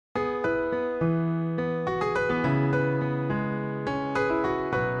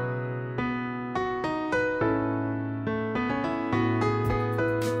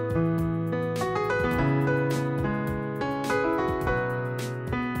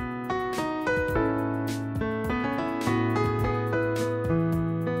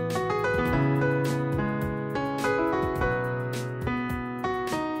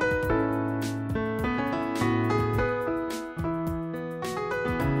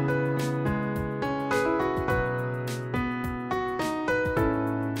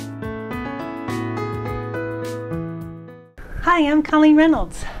Hi, I'm Colleen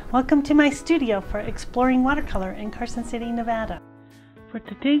Reynolds. Welcome to my studio for exploring watercolor in Carson City, Nevada. For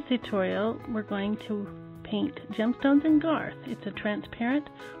today's tutorial, we're going to paint Gemstones and Garth. It's a transparent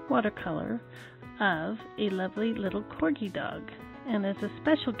watercolor of a lovely little Corgi dog. And as a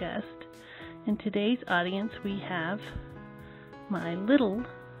special guest in today's audience, we have my little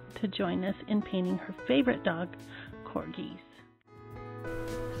to join us in painting her favorite dog, Corgis.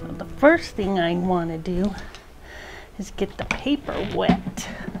 So the first thing I want to do is get the paper wet.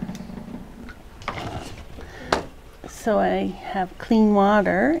 So I have clean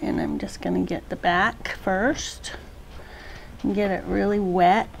water and I'm just going to get the back first and get it really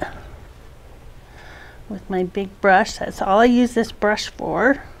wet with my big brush. That's all I use this brush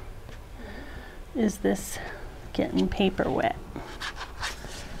for, is this getting paper wet.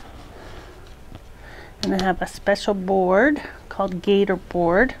 And I have a special board called Gator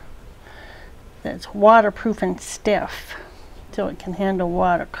board that's waterproof and stiff so it can handle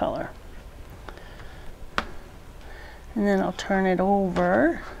watercolor. And then I'll turn it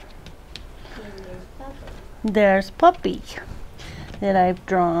over. There's Puppy that I've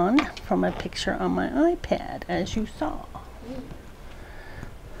drawn from a picture on my iPad, as you saw.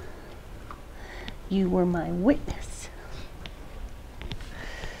 You were my witness.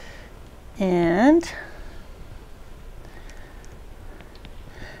 And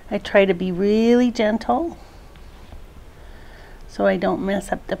I try to be really gentle so I don't mess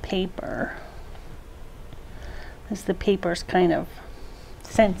up the paper, because the paper is kind of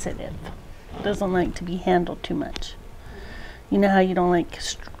sensitive. It doesn't like to be handled too much. You know how you don't like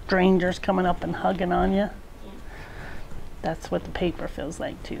strangers coming up and hugging on you? That's what the paper feels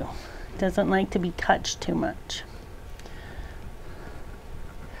like too. It doesn't like to be touched too much.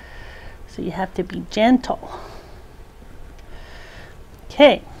 So you have to be gentle.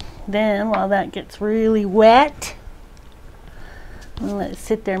 Okay. Then, while that gets really wet, I'm going to let it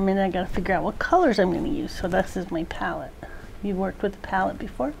sit there a minute. I got to figure out what colors I'm going to use. So this is my palette. You've worked with a palette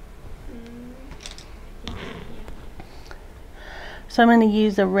before? So I'm going to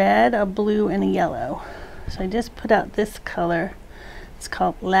use a red, a blue, and a yellow. So I just put out this color. It's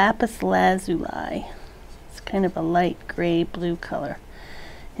called Lapis Lazuli. It's kind of a light gray blue color.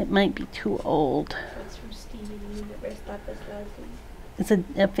 It might be too old. It's from Steven Universe, Lapis Lazuli.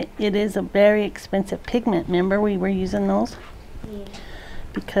 It is a very expensive pigment. Remember we were using those? Yeah.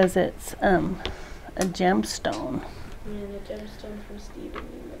 Because it's a gemstone. And a gemstone from Steven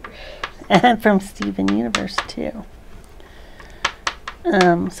Universe. And from Steven Universe too.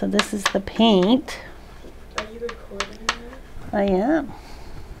 So this is the paint. Are you recording that? I am.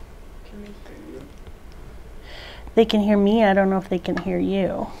 Can they hear you? They can hear me. I don't know if they can hear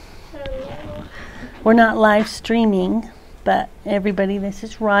you. Hello. We're not live streaming. But everybody, this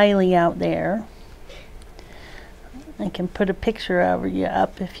is Riley out there. I can put a picture of you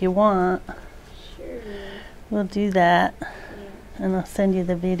up if you want. Sure. We'll do that. Yeah. And I'll send you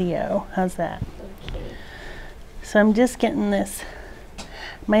the video. How's that? Okay. So I'm just getting this.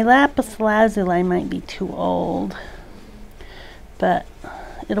 My Lapis Lazuli might be too old. But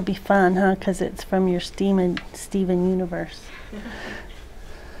it'll be fun, huh? Because it's from your Steven Universe.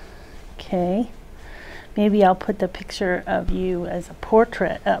 Okay. Maybe I'll put the picture of you as a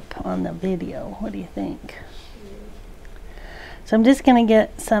portrait up on the video. What do you think? So I'm just going to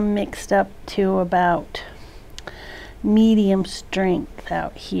get some mixed up to about medium strength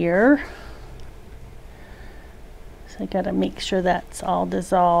out here. So I got to make sure that's all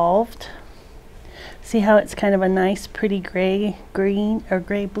dissolved. See how it's kind of a nice pretty gray green or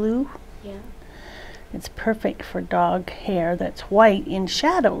gray blue? Yeah. It's perfect for dog hair that's white in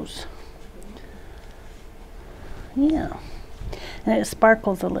shadows. Yeah, and it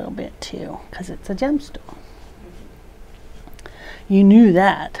sparkles a little bit too because it's a gemstone. You knew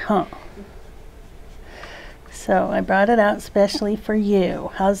that, huh? So I brought it out specially for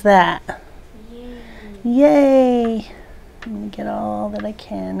you. How's that? Yay! I'm gonna get all that I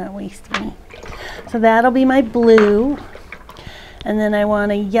can, not waste any. So that'll be my blue, and then I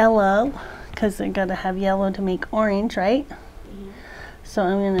want a yellow because I gotta have yellow to make orange, right? So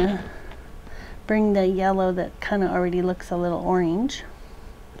I'm gonna bring the yellow that kind of already looks a little orange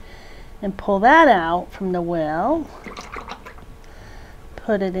and pull that out from the well.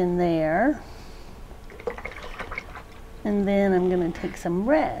 Put it in there. And then I'm going to take some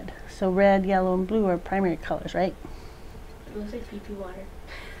red. So red, yellow, and blue are primary colors, right? It looks like pee-pee water.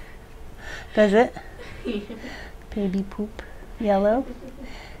 Does it? Baby poop. Yellow.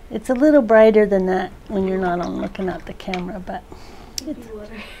 It's a little brighter than that when you're not on looking at the camera, but Pee-pee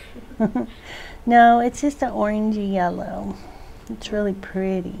water. no, it's just an orangey yellow. It's really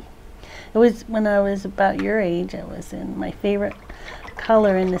pretty. It was when I was about your age. It was in my favorite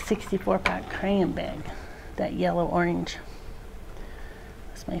color in the 64-pack crayon bag, that yellow orange.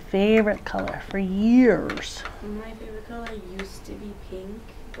 It's my favorite color for years. My favorite color used to be pink,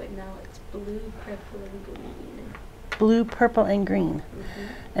 but now it's blue, purple, and green. Blue, purple, and green.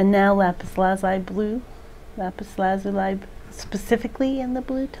 And now lapis lazuli blue. Lapis lazuli specifically in the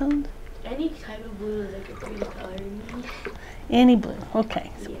blue tones? Any type of blue is like a pretty color to me. Any blue.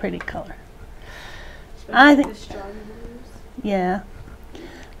 Okay, it's a pretty color. Especially I like think, the strong blues. yeah,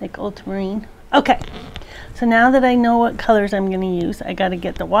 like ultramarine. Okay, so now that I know what colors I'm going to use, I got to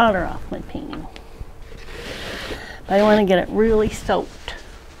get the water off my painting. But I want to get it really soaked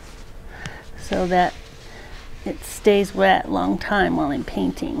so that it stays wet a long time while I'm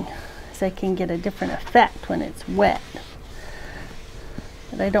painting, so I can get a different effect when it's wet.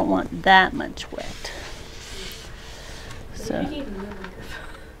 But I don't want that much wet. So,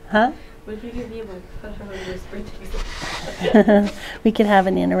 huh? What if you give me a microphone and whisper things? We could have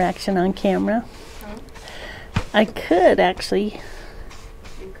an interaction on camera. Huh? I could actually.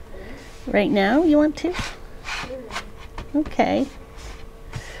 You could. Right now, you want to? Sure. Okay.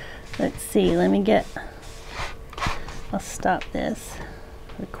 Let's see, let me get, I'll stop this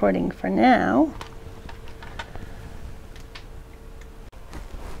recording for now.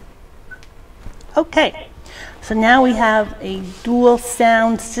 Okay, so now we have a dual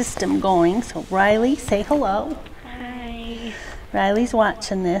sound system going. So Riley, say hello. Hi. Riley's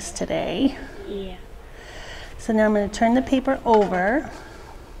watching this today. Yeah. So now I'm going to turn the paper over.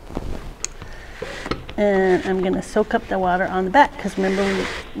 And I'm going to soak up the water on the back, because remember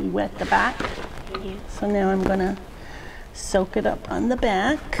we wet the back? Yeah. So now I'm going to soak it up on the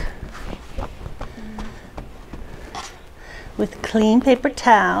back with clean paper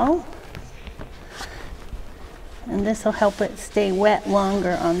towel. And this will help it stay wet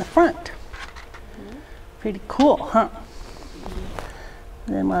longer on the front. Pretty cool, huh?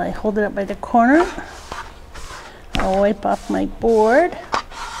 And then while I hold it up by the corner, I'll wipe off my board.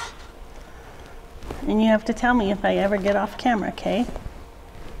 And you have to tell me if I ever get off camera, okay?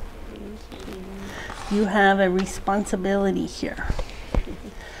 You have a responsibility here.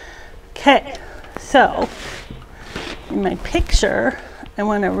 Okay, so in my picture, I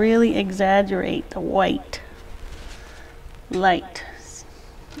want to really exaggerate the white light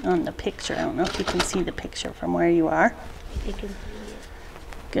on the picture. I don't know if you can see the picture from where you are. I can see it.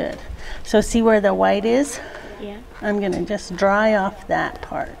 Good. So see where the white is? Yeah. I'm going to just dry off that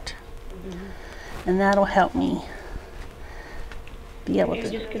part. And that'll help me be able You're to.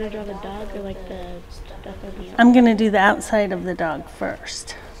 just gonna draw the dog or like the stuff on the outside? I'm going to do the outside of the dog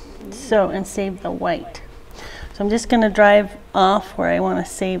first. So, and save the white. So I'm just going to drive off where I want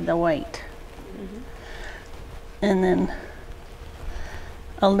to save the white. And then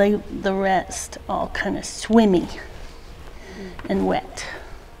I'll leave the rest all kind of swimmy and wet,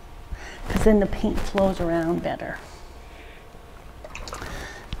 because then the paint flows around better.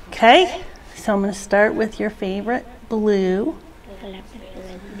 Okay, so I'm going to start with your favorite blue,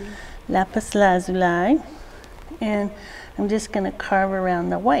 lapis lazuli, and I'm just going to carve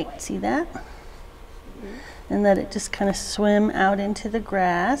around the white. See that? And let it just kind of swim out into the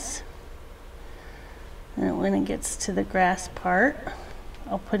grass. And when it gets to the grass part,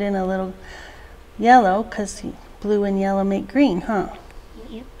 I'll put in a little yellow, because blue and yellow make green, huh?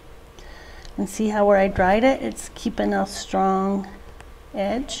 Yep. And see how where I dried it, it's keeping a strong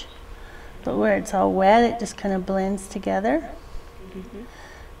edge. But where it's all wet, it just kind of blends together.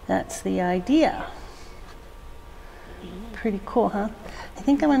 That's the idea. Pretty cool, huh? I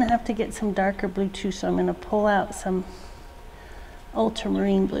think I'm going to have to get some darker blue too, so I'm going to pull out some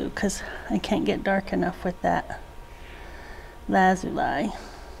ultramarine blue, because I can't get dark enough with that lazuli.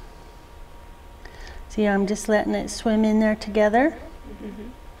 See, I'm just letting it swim in there together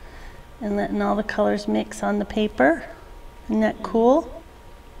and letting all the colors mix on the paper. Isn't that cool?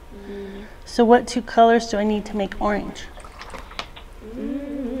 So what two colors do I need to make orange? I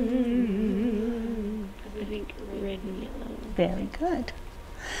think red and yellow. Very good.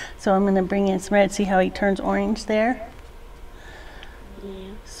 So I'm going to bring in some red. See how he turns orange there?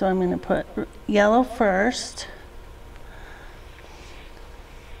 Yeah. So I'm going to put yellow first,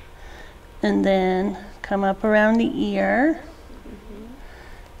 and then come up around the ear,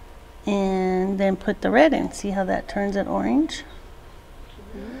 and then put the red in. See how that turns it orange?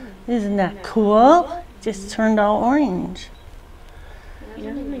 Isn't that cool? Just turned all orange. You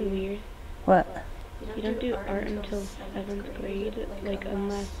know something weird? What? You don't do art until 7th grade, like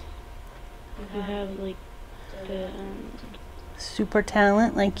unless you have like the Super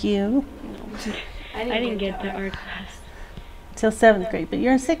talent like you. no. I didn't get the art class. Till 7th grade, but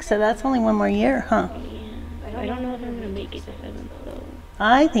you're in 6th, so that's only one more year, huh? Yeah. I don't know if I'm going to make it to 7th, though.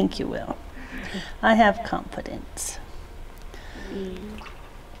 I think you will. I have confidence. Yeah.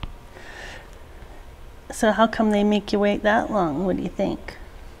 So how come they make you wait that long? What do you think?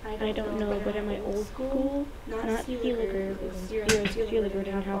 I don't know, but at my old school, not Sealiger, Sealiger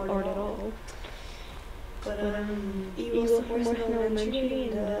didn't have art at all. But Eagle Forest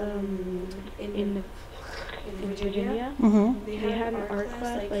Elementary in Virginia, they had an art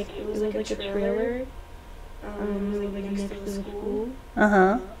class, like, it was like a trailer, it was like next to the school. We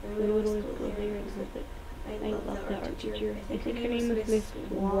would always go there and visit. I love that art teacher. I think her name was Miss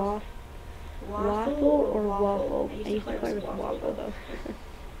Waffle or Waffle. I used to call her Miss Waffle, though.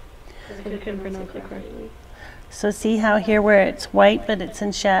 Because I couldn't pronounce it correctly. So see how here where it's white but it's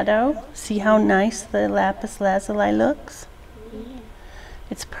in shadow? See how nice the lapis lazuli looks? Yeah.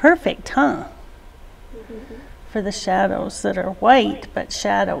 It's perfect, huh? For the shadows that are white but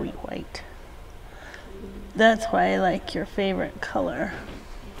shadowy white. That's why I like your favorite color.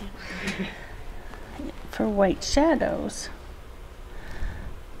 For white shadows.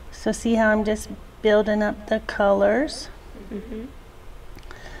 So see how I'm just building up the colors?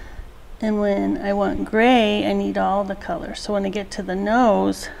 And when I want gray, I need all the colors. So when I get to the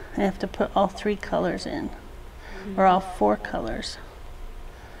nose, I have to put all 3 colors in, or all 4 colors.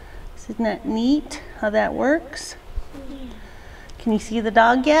 Isn't that neat how that works? Can you see the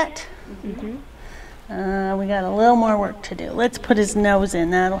dog yet? We got a little more work to do. Let's put his nose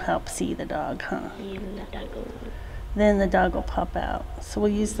in. That'll help see the dog, huh? Then the dog will pop out. So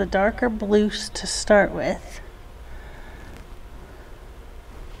we'll use the darker blues to start with.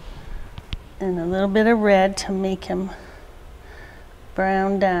 And a little bit of red to make him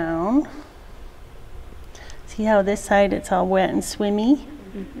brown down. See how this side it's all wet and swimmy?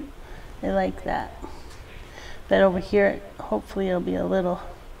 I like that. But over here, hopefully it'll be a little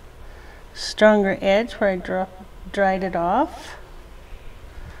stronger edge where I dried it off.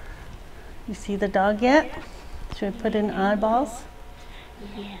 You see the dog yet? Should we put in eyeballs?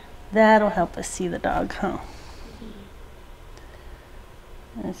 Yeah. That'll help us see the dog, huh?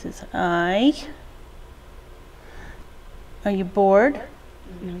 This is eye. Are you bored?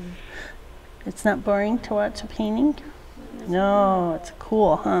 No. It's not boring to watch a painting? No, it's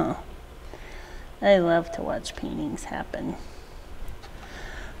cool, huh? I love to watch paintings happen.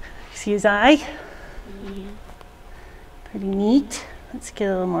 See his eye? Yeah. Pretty neat. Let's get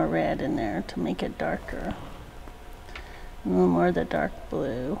a little more red in there to make it darker. A little more of the dark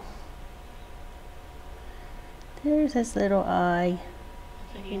blue. There's his little eye.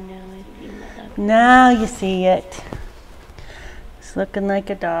 Okay, now I see my dog. Now you see it. It's looking like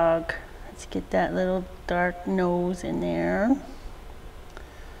a dog. Let's get that little dark nose in there.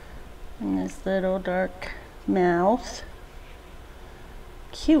 And this little dark mouth.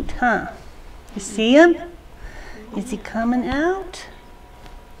 Cute, huh? You see him? Is he coming out?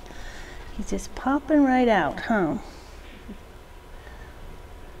 He's just popping right out, huh?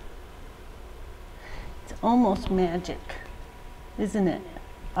 It's almost magic, isn't it?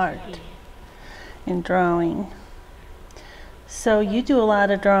 Art and drawing. So you do a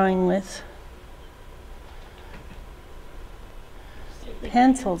lot of drawing with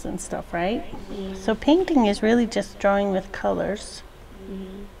pencils and stuff, right? Yeah. So painting is really just drawing with colors.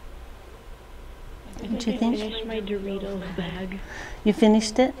 Don't you think? I finished my Doritos bag. You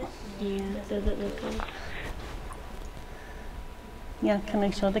finished it? Yeah. Does it look good? Yeah, can I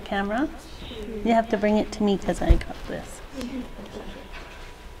show the camera? You have to bring it to me because I got this.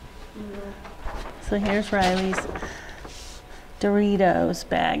 So here's Riley's Doritos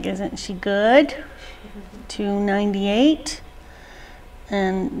bag. Isn't she good? $2.98.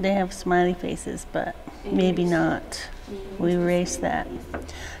 And they have smiley faces, but maybe not. We erase that.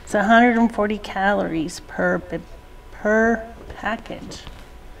 It's 140 calories per package.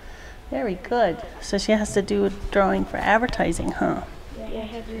 Very good. So she has to do a drawing for advertising, huh? Yeah, I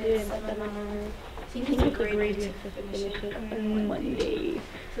have to do it, but then I think the grade we have to finish it on Monday.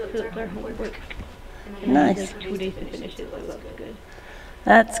 So it's our homework. And Nice. like 2 days to finish it, so that's good.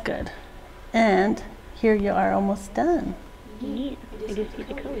 That's good. And here you are almost done. Yeah, I just see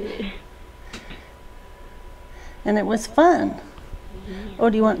the colors. And it was fun. Oh,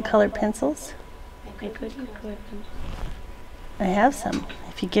 do you want colored pencils? I could use color pencils. I have some.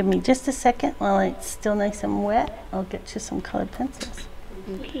 If you give me just a second while it's still nice and wet, I'll get you some colored pencils.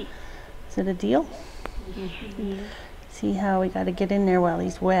 Okay. Is it a deal? Yeah. See how we got to get in there while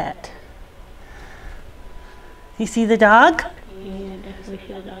he's wet. You see the dog? Yeah, I definitely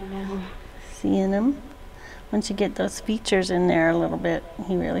see the dog now. Seeing him? Once you get those features in there a little bit,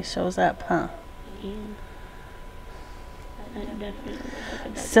 he really shows up, huh? Yeah. That definitely looks like a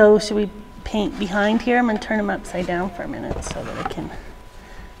dog. So should we paint behind here? I'm going to turn them upside down for a minute so that I can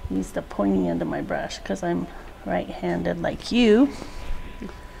use the pointy end of my brush because I'm right-handed like you.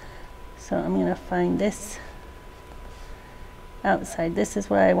 So I'm going to find this outside. This is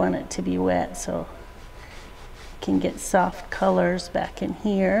where I want it to be wet so I can get soft colors back in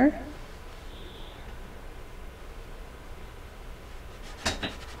here.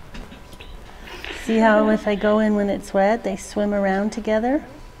 See how if I go in when it's wet, they swim around together?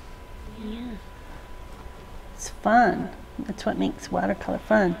 Yeah. It's fun. That's what makes watercolor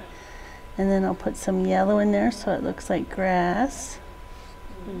fun. And then I'll put some yellow in there so it looks like grass.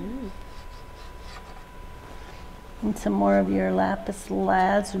 And some more of your lapis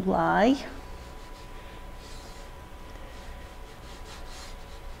lazuli.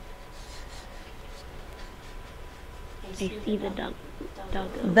 I see the dog.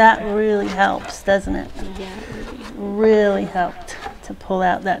 That really helps, doesn't it? Yeah. Really helped to pull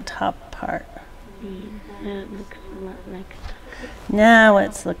out that top part. It looks a lot like. Now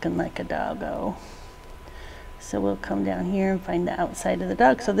it's looking like a doggo. So we'll come down here and find the outside of the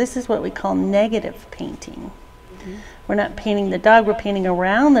dog. So this is what we call negative painting. We're not painting the dog, we're painting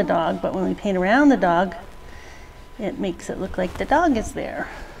around the dog, but when we paint around the dog, it makes it look like the dog is there.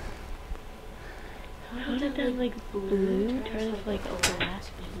 How did that like blue turn like a grass?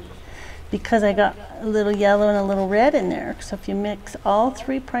 Because I got a little yellow and a little red in there. So if you mix all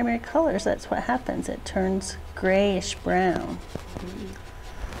three primary colors, that's what happens. It turns grayish brown.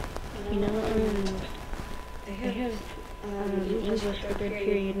 You know, I have English for third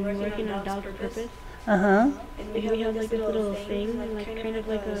period and we're working on dog purpose. Uh-huh. And we have like this little thing, like kind of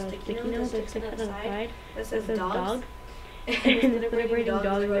like a sticky note that sticks out the side that says dog. And instead of writing dogs,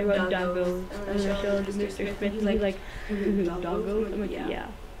 I wrote doggos. And I showed Mr. Smith, he's like, doggos? I'm like, yeah.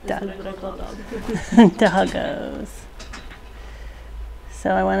 This is what I call dogs. Doggos. So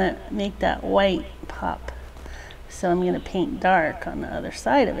I want to make that white pop. So I'm going to paint dark on the other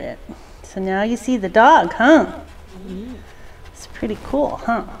side of it. So now you see the dog, huh? It's pretty cool,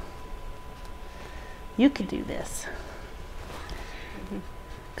 huh? You could do this.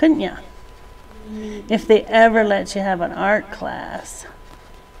 Couldn't you? If they ever let you have an art class.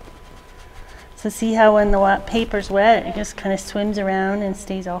 So see how when the paper's wet, it just kind of swims around and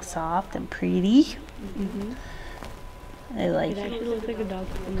stays all soft and pretty? I like it. It actually looks like a dog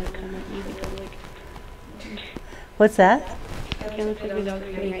from like come at you because like. What's that? It looks like a dog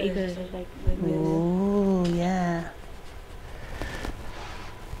coming at you because it's like. Ooh, yeah.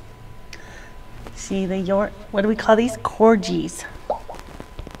 See what do we call these? Corgis.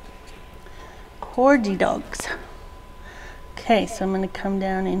 Corgi dogs. Okay, so I'm going to come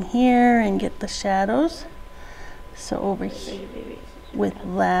down in here and get the shadows. So over here with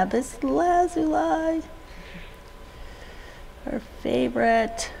lapis lazuli, our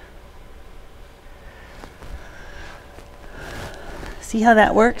favorite. See how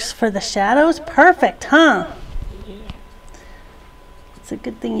that works for the shadows? Perfect, huh? Yeah. It's a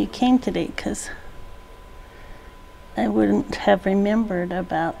good thing you came today because I wouldn't have remembered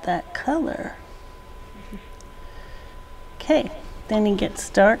about that color. Okay, then it gets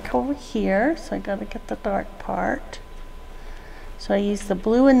dark over here, so I gotta get the dark part. So I use the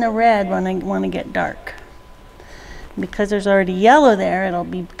blue and the red when I want to get dark. Because there's already yellow there, it'll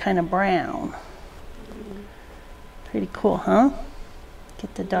be kind of brown. Pretty cool, huh?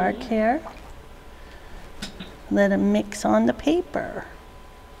 Get the dark here. Let it mix on the paper.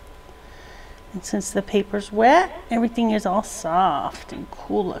 And since the paper's wet, everything is all soft and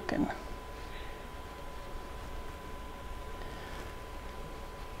cool looking.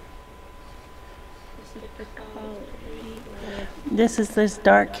 This is this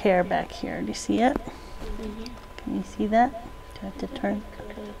dark hair back here. Do you see it? Can you see that? Do I have to turn?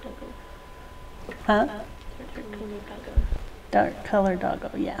 Huh? Dark color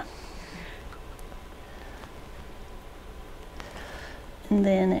doggo, yeah. And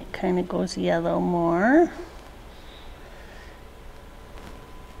then it kind of goes yellow more.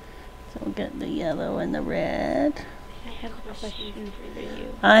 So we'll get the yellow and the red. I have a question for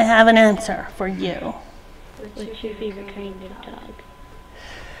you. I have an answer for you. What's your favorite kind of dog?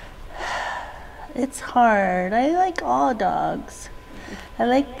 It's hard. I like all dogs. I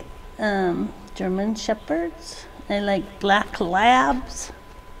like German Shepherds. I like black labs.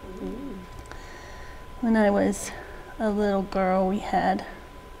 When I was a little girl, we had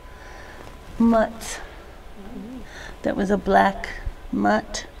mutt. That was a black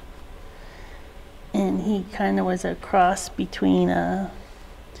mutt. And he kind of was a cross between an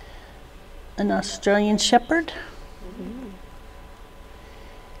Australian Shepherd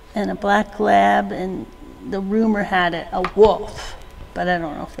and a black lab, and the rumor had it a wolf, but I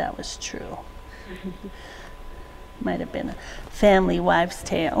don't know if that was true. Might have been a family wives'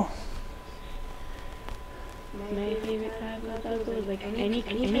 tale. My favorite type of dog was like any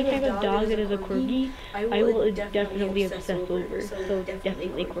type of dog that is a Corgi, I will definitely obsess over. So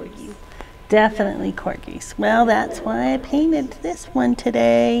definitely Corgis. Definitely Corgis. Well, that's why I painted this one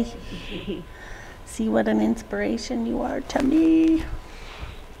today. See what an inspiration you are to me.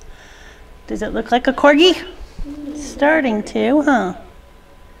 Does it look like a Corgi? Starting to, huh?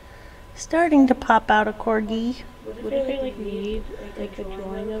 Starting to pop out a Corgi. What if I like made like a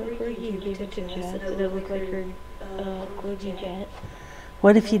drawing of a Corgi and gave it to Jess and it looked like her Corgi jet?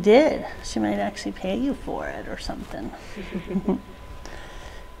 What if you did? She might actually pay you for it or something.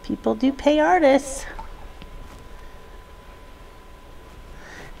 People do pay artists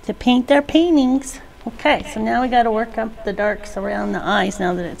to paint their paintings. Okay, so now we got to work up the darks around the eyes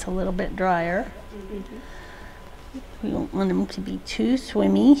now that it's a little bit drier. We don't want them to be too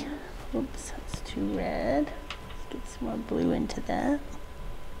swimmy. Oops, that's too red. Let's get some more blue into that.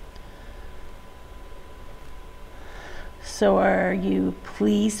 So are you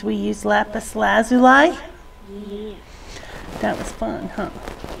pleased we used lapis lazuli? Yeah. That was fun, huh?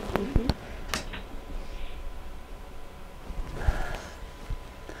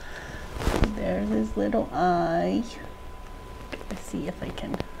 There's his little eye. Let's see if I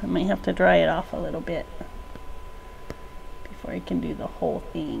might have to dry it off a little bit before I can do the whole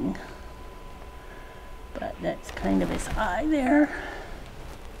thing. But that's kind of his eye there.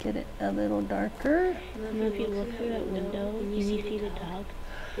 Get it a little darker. And if you look through that window and you see the dog,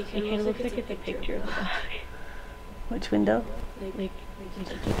 it kind of looks like it's a picture of the dog. Which window? Like you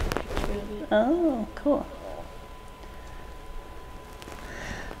take a picture of it. Oh, cool.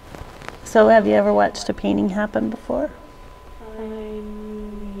 So have you ever watched a painting happen before?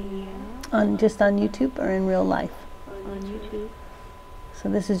 Yeah. Just on YouTube or in real life? On YouTube. So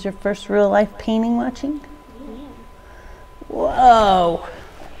this is your first real life painting watching? Yeah. Whoa!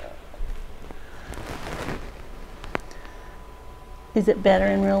 Is it better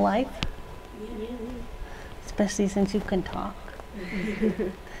in real life? Yeah. Especially since you can talk.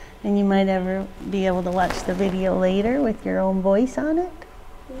 And you might ever be able to watch the video later with your own voice on it?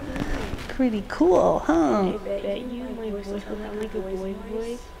 Pretty cool, huh? I bet you my voice will sound like a boy's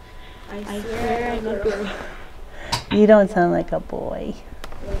voice. I swear I'm a girl. You don't sound like a boy.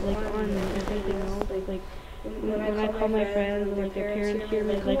 Like on everything else, like when I call my friends and like their parents hear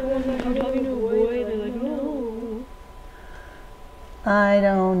me, like, oh, I'm talking to a boy, they're like, no. I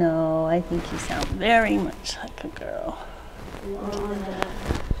don't know. I think you sound very much like a girl.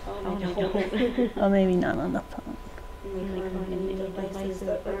 Oh, maybe not on the phone. Like on the devices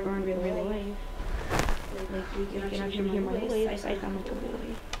that are in real life. Like you can actually hear my voice, I sound like a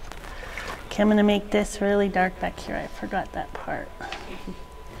boy. Okay, I'm going to make this really dark back here. I forgot that part.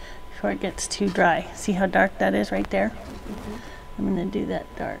 Before it gets too dry. See how dark that is right there? I'm going to do that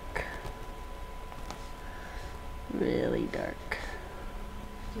dark. Really dark.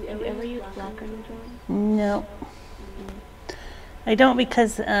 Do you ever use black on your drawing? No. I don't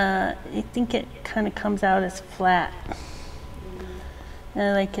because I think it kind of comes out as flat. And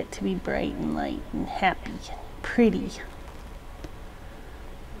I like it to be bright and light and happy and pretty.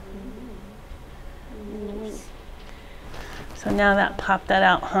 So now that popped that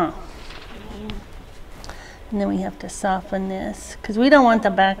out, huh? And then we have to soften this because we don't want the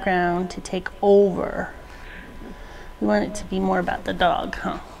background to take over. We want it to be more about the dog,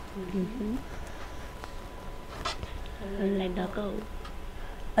 huh? The doggo.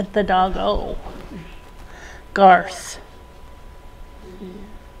 The doggo. Garth.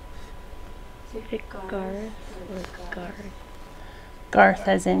 Is it Garth or Garth? Garth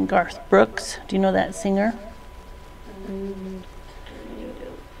as in Garth Brooks. Do you know that singer?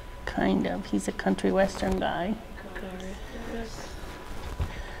 Kind of. He's a country western guy.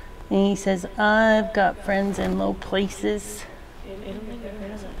 And he says, I've got friends in low places. I don't think I've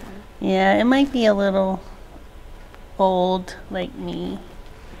heard of that one. Yeah, it might be a little old, like me.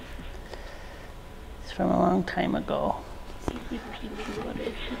 It's from a long time ago.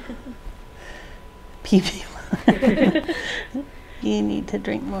 Pee-pee water. You need to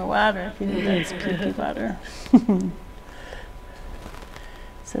drink more water if you think that's pee-pee water.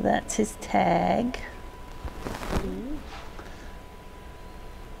 So that's his tag.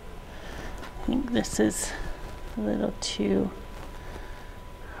 I think this is a little too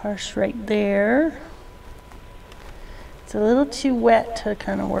harsh right there. It's a little too wet to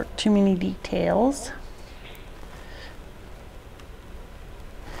kind of work too many details.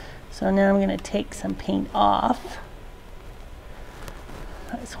 So now I'm going to take some paint off.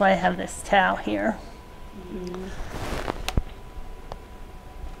 That's why I have this towel here.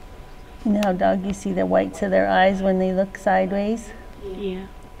 You know how doggies see the whites of their eyes when they look sideways? Yeah.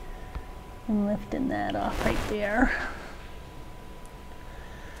 I'm lifting that off right there.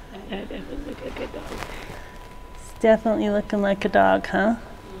 That would look like a dog. It's definitely looking like a dog, huh?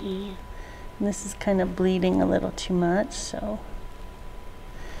 Yeah. And this is kind of bleeding a little too much, so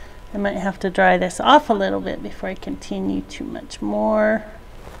I might have to dry this off a little bit before I continue too much more.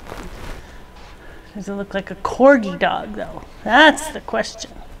 Does it look like a Corgi dog, though? That's the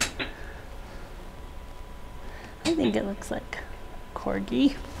question. I think it looks like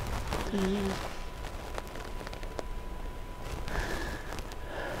Corgi. Yeah.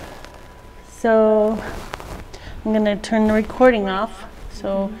 So I'm going to turn the recording off.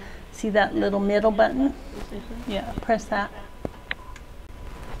 So see that little middle button? Yeah, press that.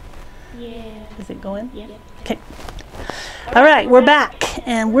 Yeah. Is it going? Yeah. Okay. All right, we're back,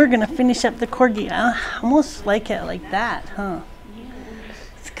 and we're going to finish up the Corgi. I almost like it like that, huh? Yeah.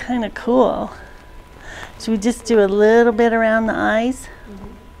 It's kind of cool. Should we just do a little bit around the eyes?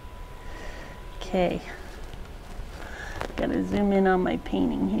 Okay. Got to zoom in on my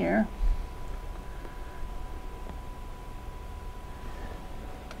painting here.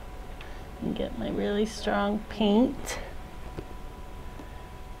 And get my really strong paint.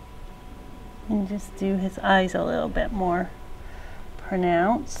 And just do his eyes a little bit more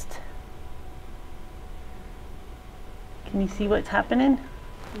pronounced. Can you see what's happening?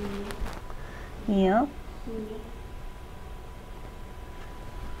 Yeah.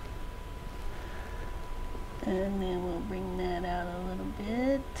 And then we'll bring that out a little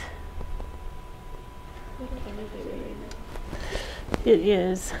bit. It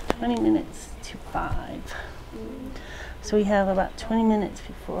is 20 minutes to 5. So we have about 20 minutes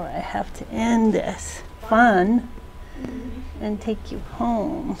before I have to end this fun and take you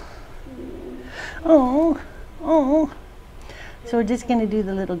home. Oh, oh. So we're just going to do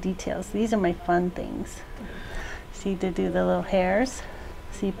the little details. These are my fun things. See, to do the little hairs.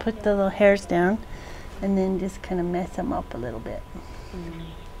 So you put the little hairs down and then just kind of mess them up a little bit.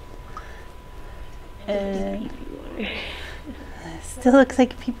 And still looks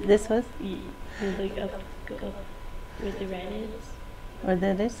like this was? Like up where the red is. Where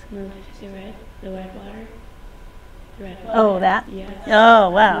that is? No, the red water. The red water. Oh, that? Yeah.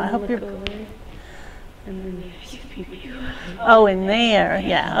 Oh, wow. I hope you're... Over, and then there's your pee-pee. Oh, in there.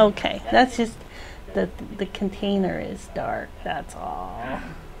 Yeah, okay. That's just the container is dark. That's all.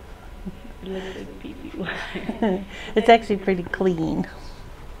 It looks like pee-pee water. It's actually pretty clean.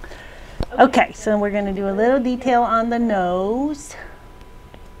 Okay, so we're going to do a little detail on the nose.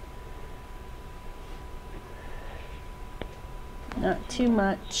 Not too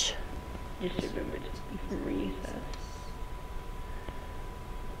much. Just remember to recess.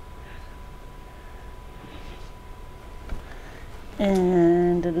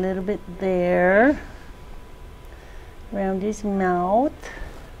 And a little bit there. Around his mouth.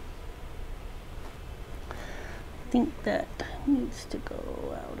 I think that needs to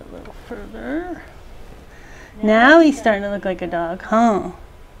go out a little further. Now he's starting to look like a dog, huh?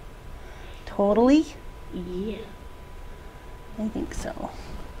 Totally? Yeah. I think so.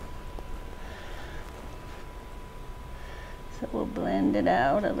 So we'll blend it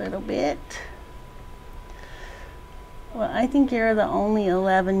out a little bit. Well, I think you're the only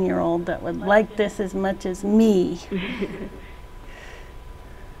 11-year-old that would like this as much as me.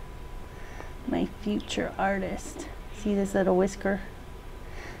 My future artist. See this little whisker?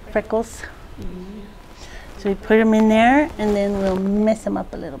 Freckles? So we put them in there and then we'll mess them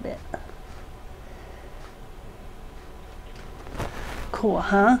up a little bit. Cool,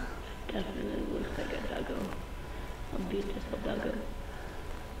 huh? Definitely looks like a doggo. A beautiful doggo.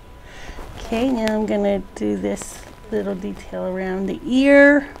 Okay, now I'm going to do this little detail around the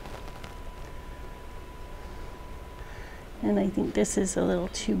ear. And I think this is a little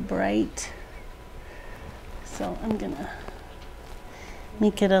too bright. So I'm going to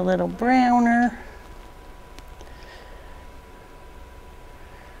make it a little browner.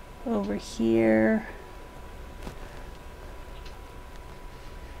 Over here.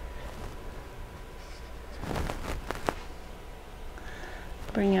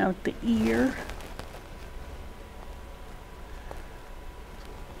 Bring out the ear.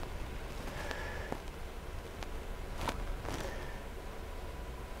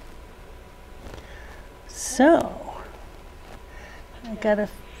 So, I gotta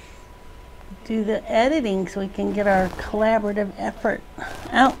do the editing so we can get our collaborative effort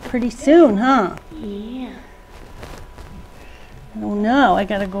out pretty soon, huh? Yeah. I don't know. I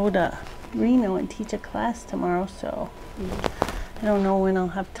gotta go to Reno and teach a class tomorrow, so I don't know when I'll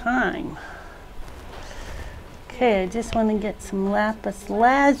have time. Okay, I just want to get some lapis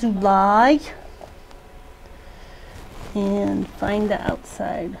lazuli and find the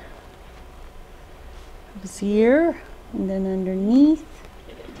outside of his ear, and then underneath.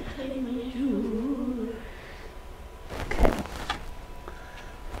 Okay.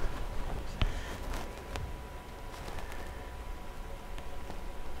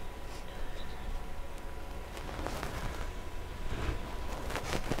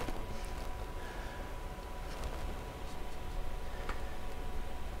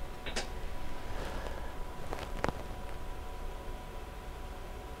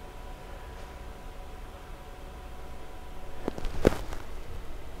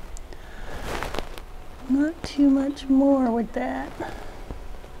 Not too much more with that.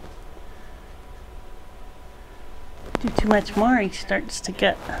 Do too much more, he starts to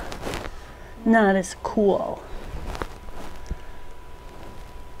get not as cool.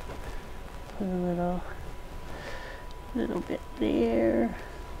 Put a little bit there.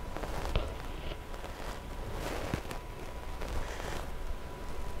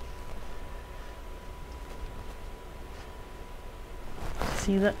 Does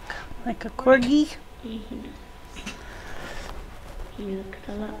he look like a corgi? He looks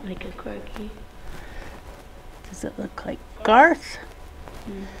a lot like a Corgi. Does it look like Garth?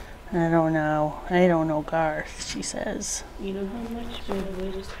 Mm. I don't know. I don't know Garth, she says. You know how much my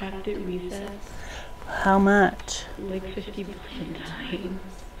voice cracked at recess? How much? Like 50 billion times.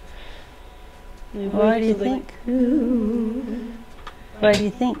 Why do you think? Why do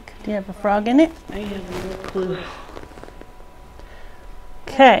you think? Do you have a frog in it? I have no clue.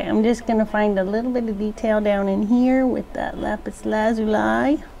 Okay, I'm just going to find a little bit of detail down in here with that lapis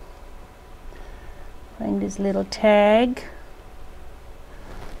lazuli. Find his little tag.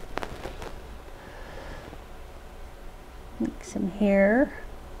 Make some hair.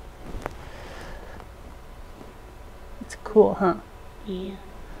 It's cool, huh? Yeah.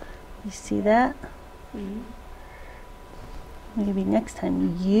 You see that? Mm-hmm. Maybe next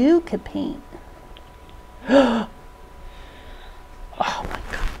time you could paint. Oh my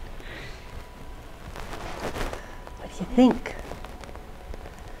God. What do you think?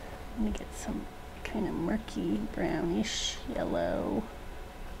 Let me get some kind of murky brownish yellow.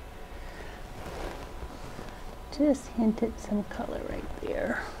 Just hint at some color right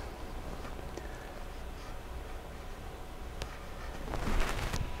there.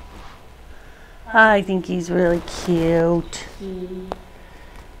 I think he's really cute. Mm.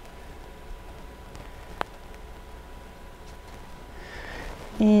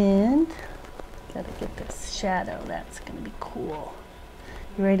 And gotta get this shadow. That's gonna be cool.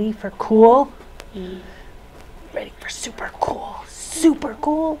 You ready for cool? Mm. Ready for super cool? Super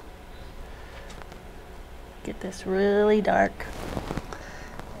cool? Get this really dark.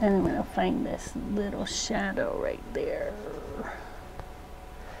 And I'm gonna find this little shadow right there.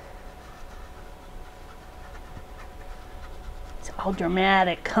 It's all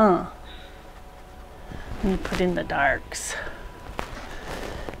dramatic, huh? Let me put in the darks.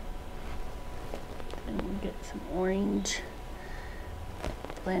 And we'll get some orange.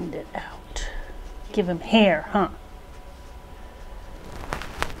 Blend it out. Give him hair, huh?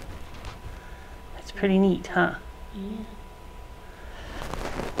 That's pretty neat, huh? Yeah.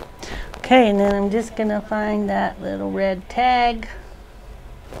 Okay, and then I'm just gonna find that little red tag.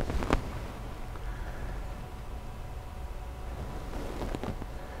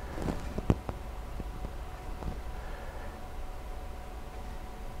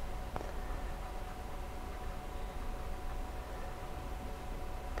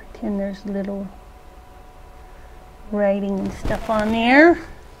 Pretend there's little writing and stuff on there.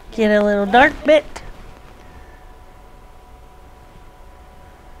 Get a little dark bit.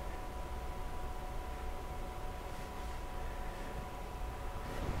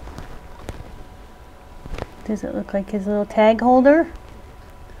 Does it look like his little tag holder?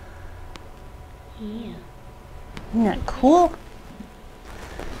 Yeah. Isn't that cool?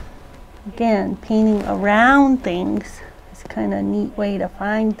 Again, painting around things is kind of a neat way to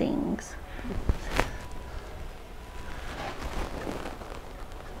find things.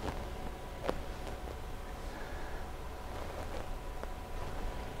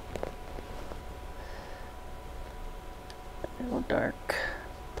 A little dark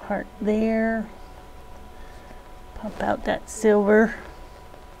part there. Pop out that silver.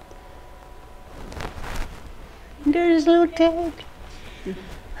 There's his little tag.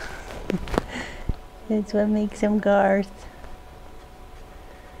 That's what makes him Garth.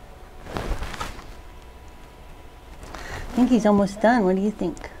 I think he's almost done. What do you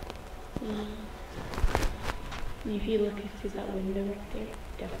think? If you look through that window right there,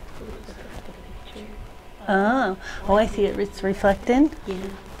 definitely looks like the picture. Oh, oh, I see it. It's reflecting. Yeah.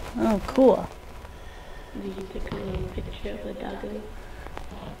 Oh, cool. You took a little picture of the doggo.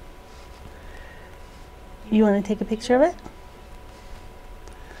 You want to take a picture of it?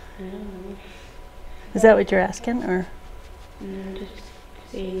 I don't know. Is that what you're asking, or? No, just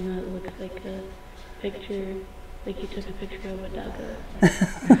saying how it looks like a picture, like you took a picture of a doggo.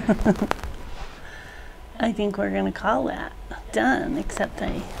 I think we're gonna call that done, except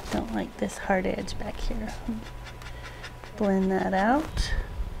I don't like this hard edge back here. Blend that out.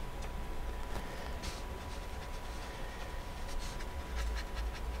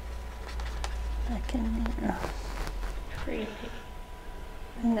 Back in there. Pretty.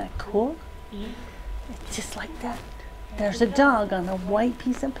 Isn't that cool? Yeah. It's just like that. There's a dog on a white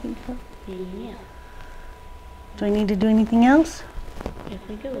piece of paper. Yeah. Do I need to do anything else? I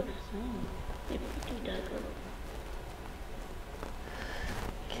think it looks fine. If you do doggo.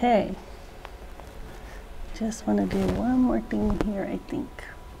 Okay. Just want to do one more thing here, I think.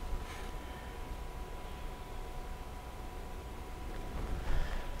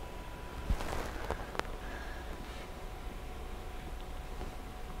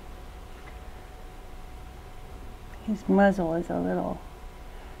 His muzzle is a little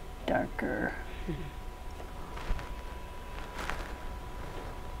darker.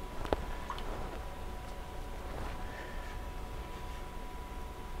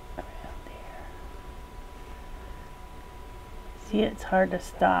 Around there. See, it's hard to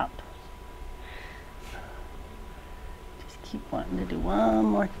stop. Just keep wanting to do one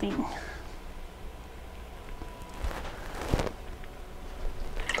more thing.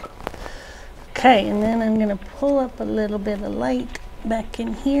 Okay, and then I'm going to pull up a little bit of light back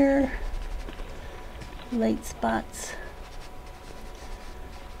in here. Light spots.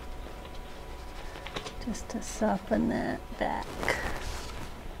 Just to soften that back.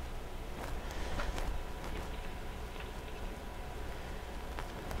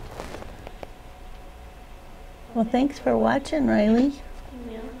 Well, thanks for watching, Riley.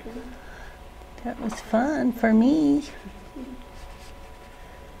 You're welcome. That was fun for me.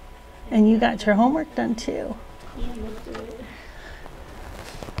 And you got your homework done too. Yeah, most of it.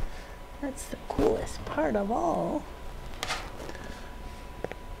 That's the coolest part of all.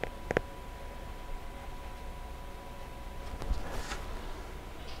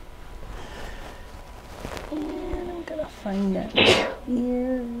 And I'm gonna find that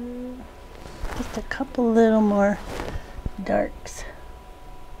here. Just a couple little more darks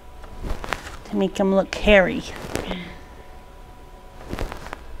to make them look hairy.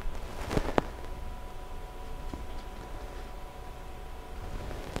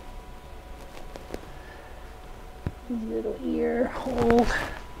 Little ear hole.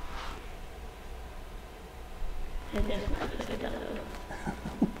 It definitely looks like a doggo.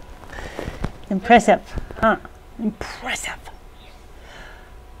 Impressive, huh? Impressive.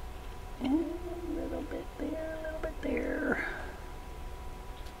 And a little bit there, a little bit there.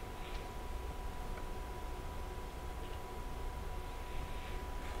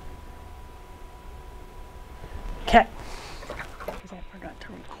 Okay. Because I forgot to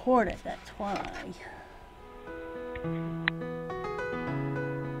record it, that's why.